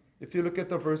Jonah, if you look at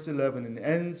the verse 11, it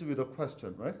ends with a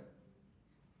question, right?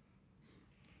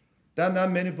 There are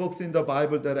not many books in the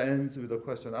Bible that ends with a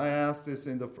question. I asked this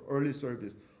in the early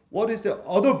service. What is the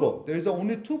other book? There is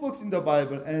only 2 books in the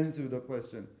Bible ends with a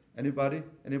question. Anybody?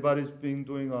 Anybody's been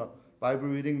doing a Bible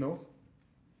reading notes?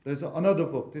 There's another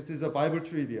book. This is a Bible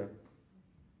trivia.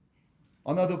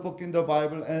 Another book in the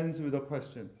Bible ends with a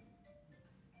question.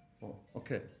 Oh,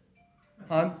 okay.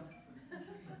 Han?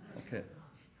 Okay.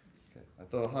 I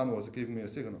thought Han was giving me a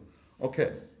signal.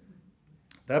 Okay.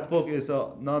 That book is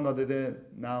none other than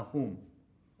Nahum,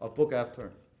 a book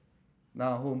after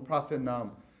Nahum, prophet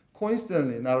Nahum.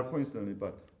 Coincidentally,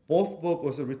 but both books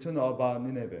was written about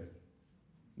Nineveh.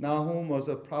 Nahum was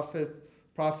a prophet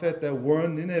that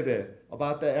warned Nineveh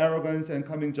about the arrogance and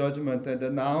coming judgment. And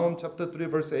then Nahum chapter 3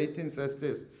 verse 18 says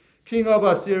this: King of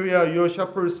Assyria, your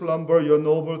shepherds slumber, your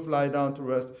nobles lie down to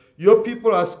rest. Your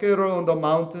people are scattered on the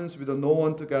mountains with no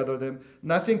one to gather them.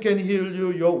 Nothing can heal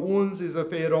you, your wounds is a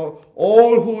fatal.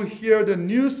 All who hear the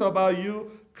news about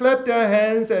you clap their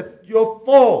hands at your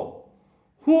fall.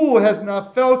 Who has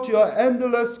not felt your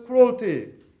endless cruelty?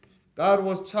 God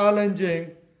was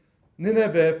challenging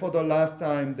Nineveh for the last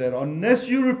time that unless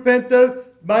you repented,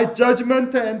 my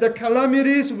judgment and the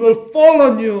calamities will fall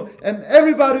on you and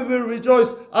everybody will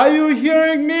rejoice. Are you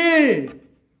hearing me?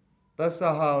 That's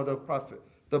how the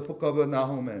book of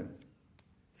Nahum ends.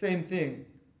 Same thing.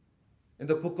 In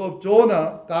the book of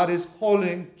Jonah, God is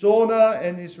calling Jonah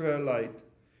an Israelite.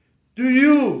 Do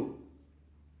you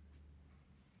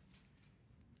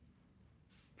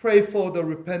pray for the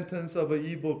repentance of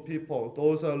evil people?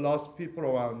 Those are lost people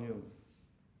around you.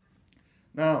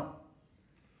 Now,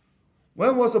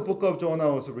 when was the book of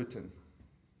Jonah was written?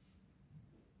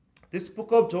 This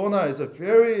book of Jonah is the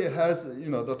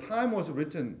time was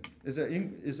written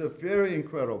is a very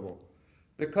incredible,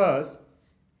 because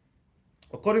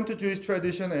according to Jewish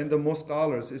tradition and the most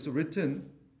scholars, it's written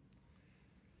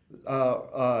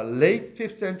late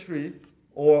 5th century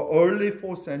or early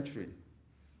 4th century,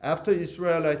 after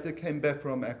Israelites came back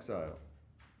from exile.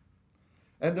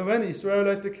 And when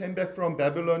Israelites came back from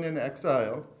Babylonian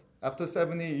exile after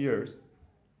 70 years,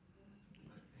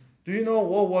 do you know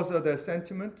what was their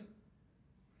sentiment?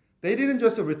 They didn't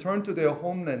just return to their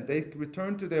homeland. They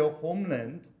returned to their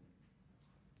homeland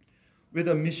with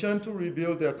a mission to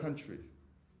rebuild their country.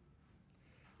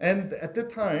 And at the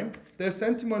time, their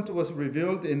sentiment was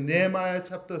revealed in Nehemiah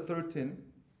chapter 13.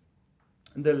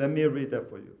 And then let me read that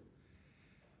for you.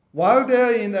 While they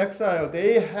are in exile,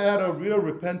 they had a real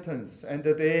repentance and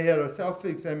they had a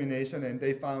self-examination, and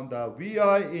they found out we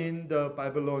are in the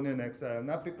Babylonian exile,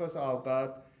 not because our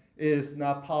God is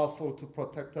not powerful to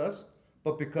protect us,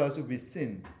 but because we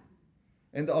sinned.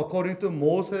 And according to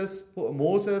Moses'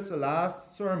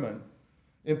 last sermon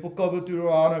in book of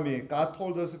Deuteronomy, God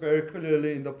told us very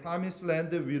clearly, in the promised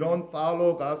land, if we don't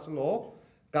follow God's law,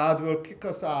 God will kick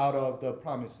us out of the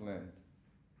promised land.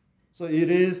 So it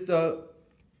is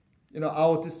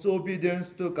our disobedience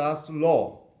to God's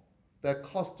law that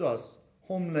cost us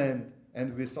homeland,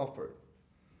 and we suffered.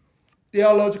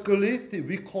 Theologically,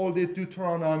 we called it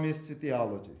Deuteronomist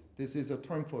theology. This is a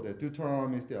term for that,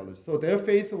 Deuteronomist theology. So their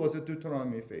faith was a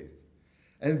Deuteronomy faith.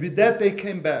 And with that, they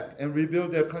came back and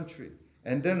rebuilt their country.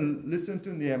 And then listen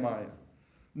to Nehemiah.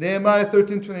 Nehemiah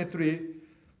 13:23,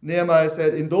 Nehemiah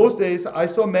said, in those days I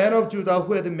saw men of Judah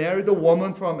who had married a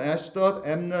woman from Ashdod,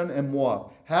 Ammon, and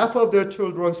Moab. Half of their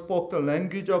children spoke the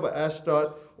language of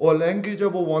Ashdod or language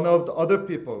of one of the other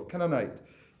people, Canaanite.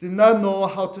 Did not know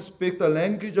how to speak the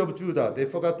language of Judah. They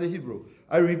forgot the Hebrew.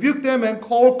 I rebuked them and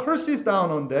called curses down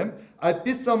on them. I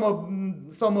beat some of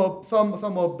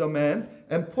the men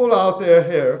and pulled out their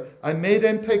hair. I made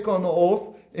them take an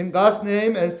oath in God's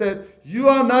name and said, you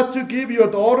are not to give your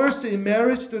daughters in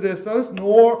marriage to their sons,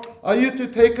 nor are you to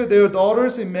take their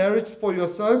daughters in marriage for your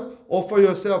sons or for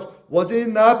yourselves. Was it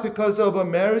not because of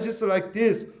marriages like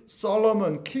this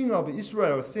Solomon, king of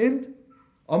Israel, sinned?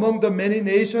 Among the many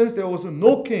nations, there was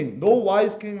no king, no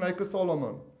wise king like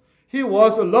Solomon. He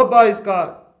was loved by his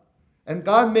God, and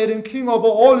God made him king over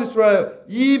all Israel.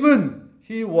 Even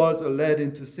he was led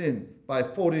into sin by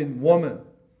foreign women.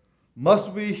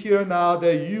 Must we hear now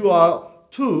that you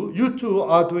too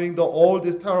are doing all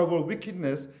this terrible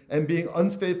wickedness and being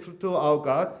unfaithful to our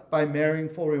God by marrying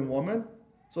foreign women?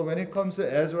 So when it comes to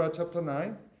Ezra chapter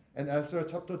 9 and Ezra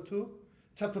chapter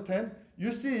 10,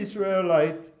 you see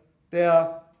Israelites, they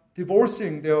are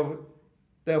divorcing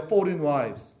their foreign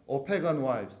wives or pagan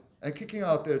wives and kicking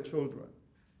out their children.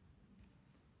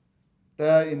 They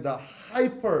are in the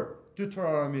hyper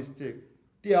Deuteronomistic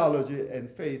theology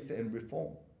and faith and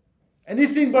reform.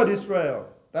 Anything but Israel.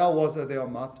 That was their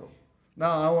motto.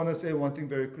 Now I want to say one thing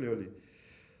very clearly.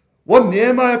 What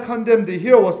Nehemiah condemned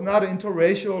here was not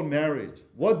interracial marriage.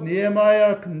 What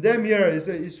Nehemiah condemned here is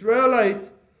that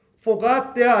Israelites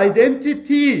forgot their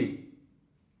identity.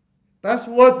 That's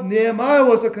what Nehemiah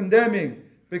was condemning,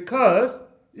 because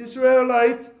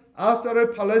Israelites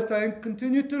outside Palestine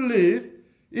continued to live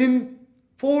in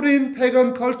foreign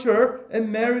pagan culture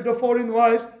and marry the foreign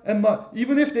wives. And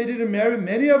even if they didn't marry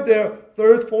many of their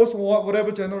third, fourth,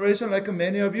 whatever generation, like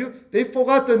many of you, they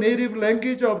forgot the native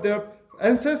language of their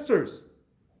ancestors.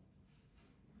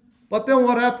 But then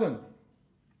what happened?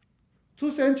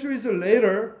 2 centuries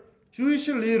later, Jewish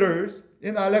leaders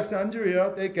in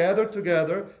Alexandria, they gathered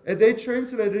together and they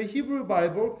translated Hebrew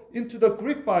Bible into the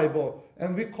Greek Bible.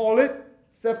 And we call it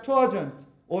Septuagint,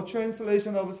 or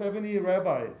translation of 70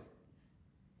 rabbis.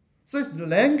 So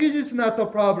language is not the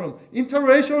problem.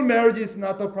 Interracial marriage is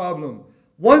not the problem.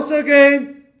 Once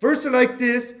again, verse like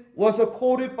this was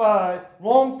quoted by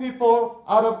wrong people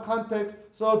out of context.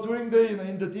 So during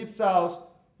in the Deep South,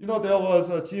 there was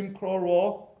a Jim Crow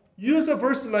law. Use a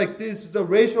verse like this is a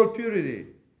racial purity.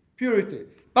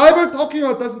 Bible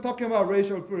doesn't talking about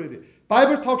racial purity.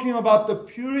 Bible talking about the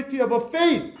purity of a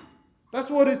faith. That's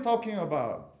what it's talking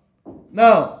about.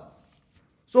 Now,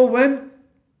 so when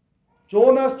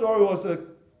Jonah's story was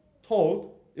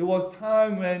told, it was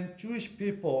time when Jewish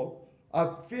people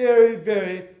are very,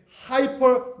 very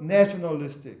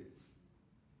hyper-nationalistic,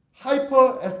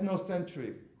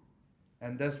 hyper-ethnocentric.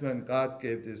 And that's when God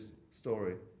gave this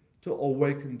story to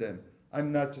awaken them.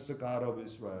 I'm not just a God of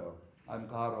Israel. I'm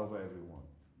God of everyone.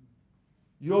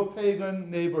 Your pagan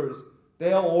neighbors,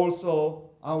 they are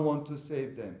also, I want to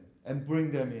save them and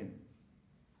bring them in.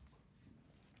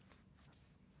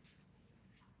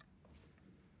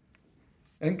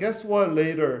 And guess what?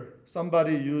 Later,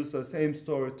 somebody used the same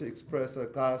story to express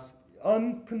God's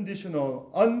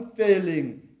unconditional,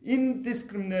 unfailing,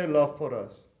 indiscriminate love for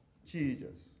us.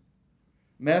 Jesus.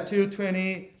 Matthew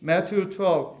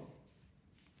 12.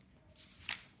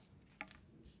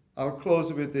 I'll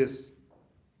close with this.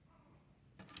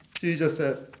 Jesus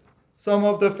said, some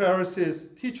of the Pharisees,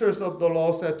 teachers of the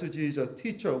law, said to Jesus,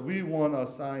 "Teacher, we want a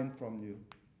sign from you."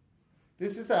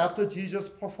 This is after Jesus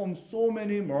performed so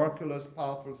many miraculous,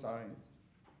 powerful signs.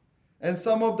 And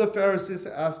some of the Pharisees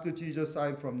asked Jesus a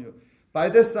sign from you. By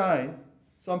this sign,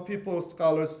 some people,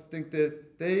 scholars, think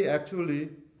that they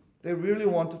really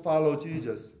want to follow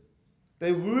Jesus.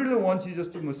 They really want Jesus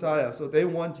to Messiah. So they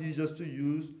want Jesus to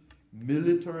use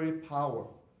military power.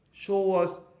 Show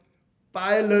us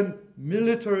violent,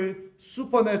 military,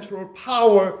 supernatural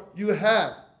power you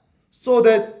have, so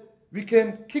that we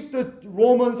can kick the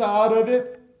Romans out of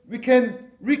it. We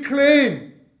can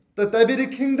reclaim the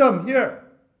Davidic kingdom here.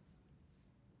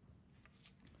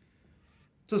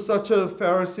 To such a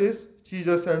Pharisees,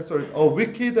 Jesus answered, "A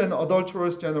wicked and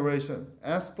adulterous generation,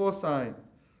 ask for a sign,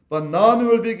 but none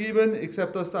will be given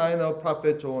except the sign of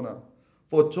prophet Jonah.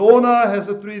 For Jonah has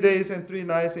 3 days and 3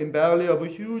 nights in belly of a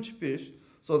huge fish,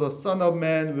 so the Son of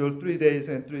Man will 3 days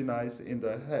and 3 nights in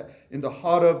the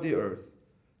heart of the earth.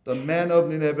 The man of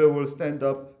Nineveh will stand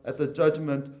up at the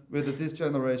judgment with this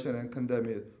generation and condemn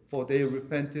it, for they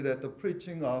repented at the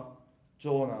preaching of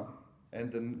Jonah."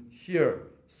 And then here,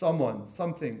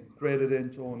 something greater than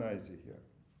Jonah is here.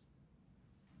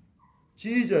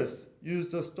 Jesus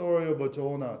used the story of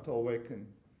Jonah to awaken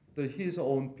his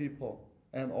own people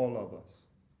and all of us.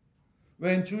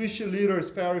 When Jewish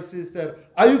leaders, Pharisees, said,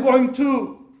 "Are you going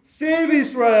to save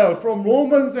Israel from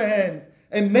Romans' hand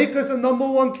and make us a number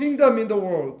one kingdom in the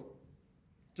world?"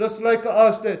 Just like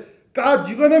us, that God,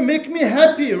 you're going to make me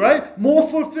happy, right? More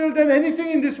fulfilled than anything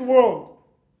in this world.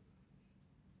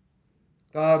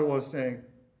 God was saying,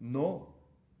 no,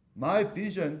 my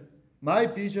vision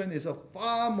is a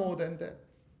far more than that.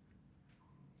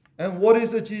 And what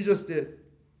is it Jesus did?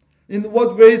 In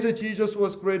what ways that Jesus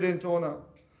was greater than Jonah?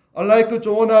 Unlike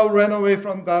Jonah who ran away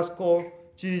from God's call,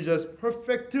 Jesus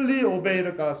perfectly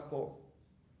obeyed God's call.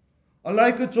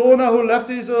 Unlike Jonah who left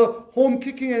his home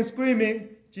kicking and screaming,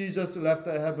 Jesus left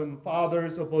the heaven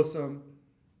Father's bosom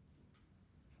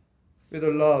with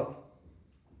love.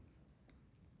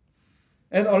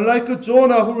 And unlike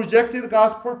Jonah who rejected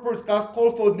God's purpose, God's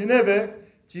call for Nineveh,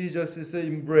 Jesus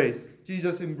embraced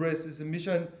his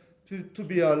mission to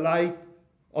be a light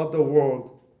of the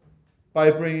world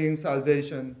by bringing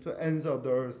salvation to ends of the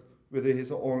earth with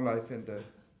his own life and death.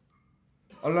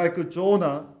 Unlike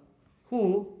Jonah,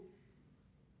 who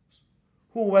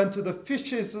went to the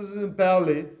fish's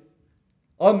belly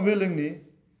unwillingly,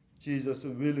 Jesus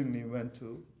willingly went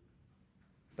to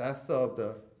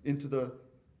into the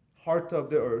heart of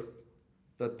the earth,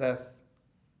 the death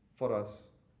for us.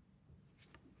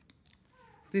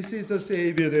 This is a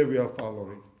Savior that we are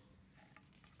following.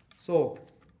 So,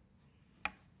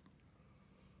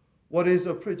 what is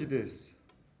a prejudice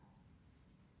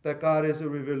that God is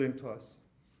revealing to us?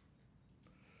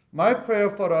 My prayer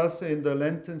for us in the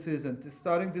Lenten season,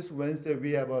 starting this Wednesday,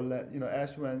 we have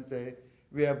Ash Wednesday.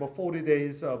 We have 40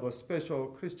 days of a special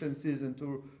Christian season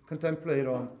to contemplate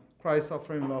on Christ's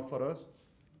suffering love for us.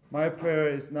 My prayer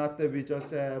is not that we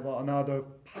just have another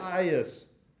pious,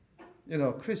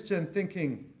 Christian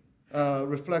thinking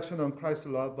reflection on Christ's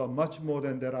love, but much more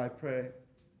than that, I pray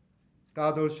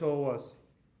God will show us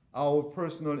our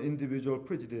personal individual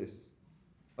prejudice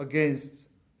against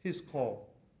His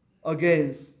call,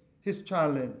 against His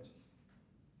challenge.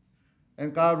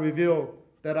 And God reveal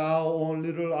that our own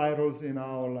little idols in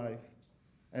our life,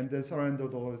 and then surrender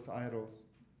those idols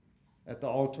at the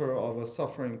altar of a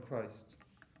suffering Christ.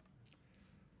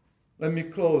 Let me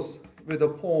close with a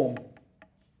poem.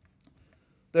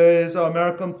 There is an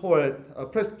American poet, a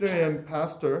Presbyterian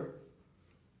pastor,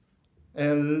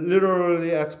 and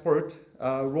literary expert,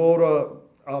 wrote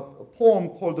a poem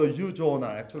called the You Jonah.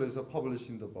 Actually, it's published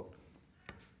in the book.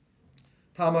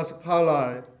 Thomas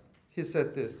Carlyle, he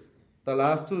said this. The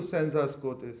last two sentences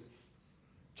go this.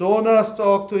 Jonah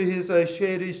stuck to his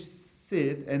shady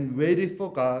seat and waited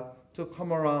for God to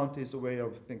come around his way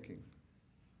of thinking.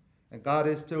 And God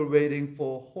is still waiting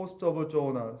for a host of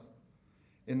Jonahs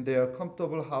in their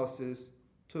comfortable houses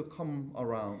to come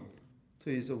around to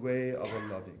his way of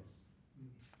loving.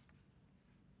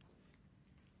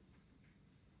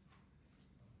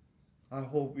 I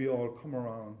hope we all come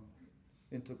around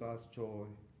into God's joy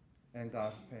and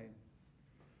God's pain.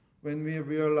 When we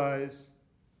realize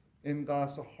in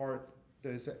God's heart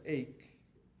there is an ache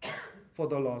for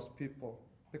the lost people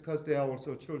because they are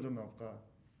also children of God.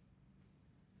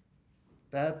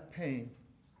 That pain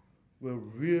will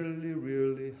really,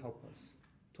 really help us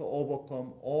to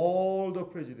overcome all the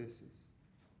prejudices.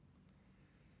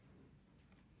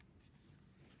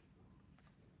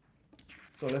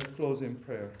 So let's close in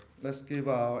prayer. Let's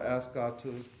ask God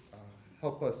to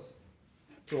help us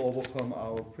to overcome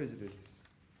our prejudice.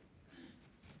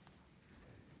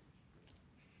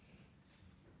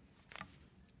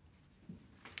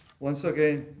 Once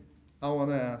again, I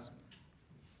want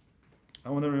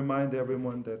to remind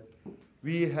everyone that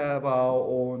we have our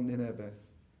own Nineveh.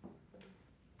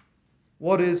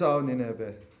 What is our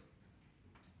Nineveh?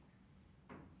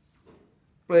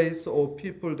 Place or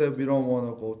people that we don't want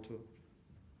to go to.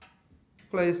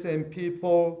 Place and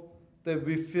people that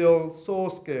we feel so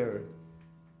scared.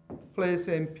 Place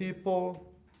and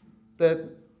people that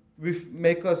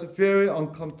make us very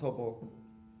uncomfortable.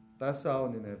 That's our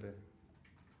Nineveh.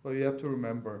 But you have to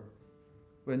remember,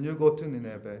 when you go to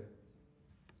Nineveh,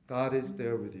 God is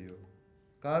there with you.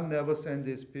 God never sends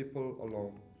His people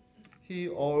alone. He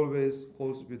always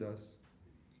goes with us.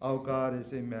 Our God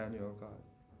is Emmanuel God.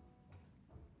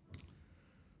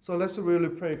 So let's really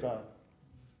pray God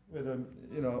with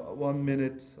 1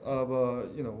 minute of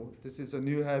this is a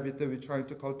new habit that we're trying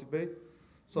to cultivate.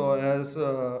 So as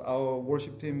our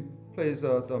worship team plays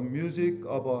the music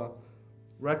of a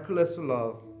reckless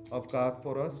love of God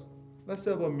for us, let's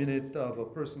have a minute of a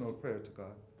personal prayer to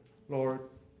God. Lord,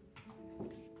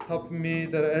 help me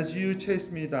that as you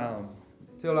chased me down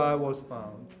till I was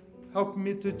found, help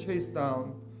me to chase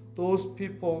down those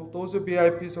people, those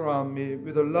VIPs around me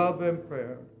with a love and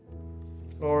prayer.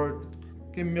 Lord,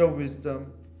 give me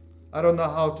wisdom. I don't know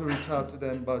how to reach out to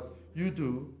them, but you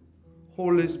do.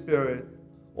 Holy Spirit,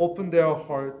 open their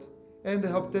heart and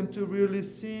help them to really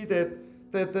see that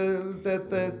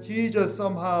Jesus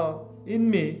somehow in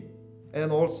me.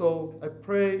 And also, I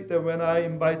pray that when I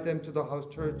invite them to the house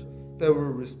church, they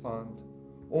will respond.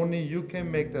 Only you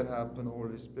can make that happen,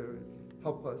 Holy Spirit.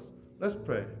 Help us. Let's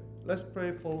pray. Let's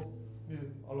pray for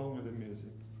you along with the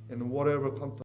music and whatever comes to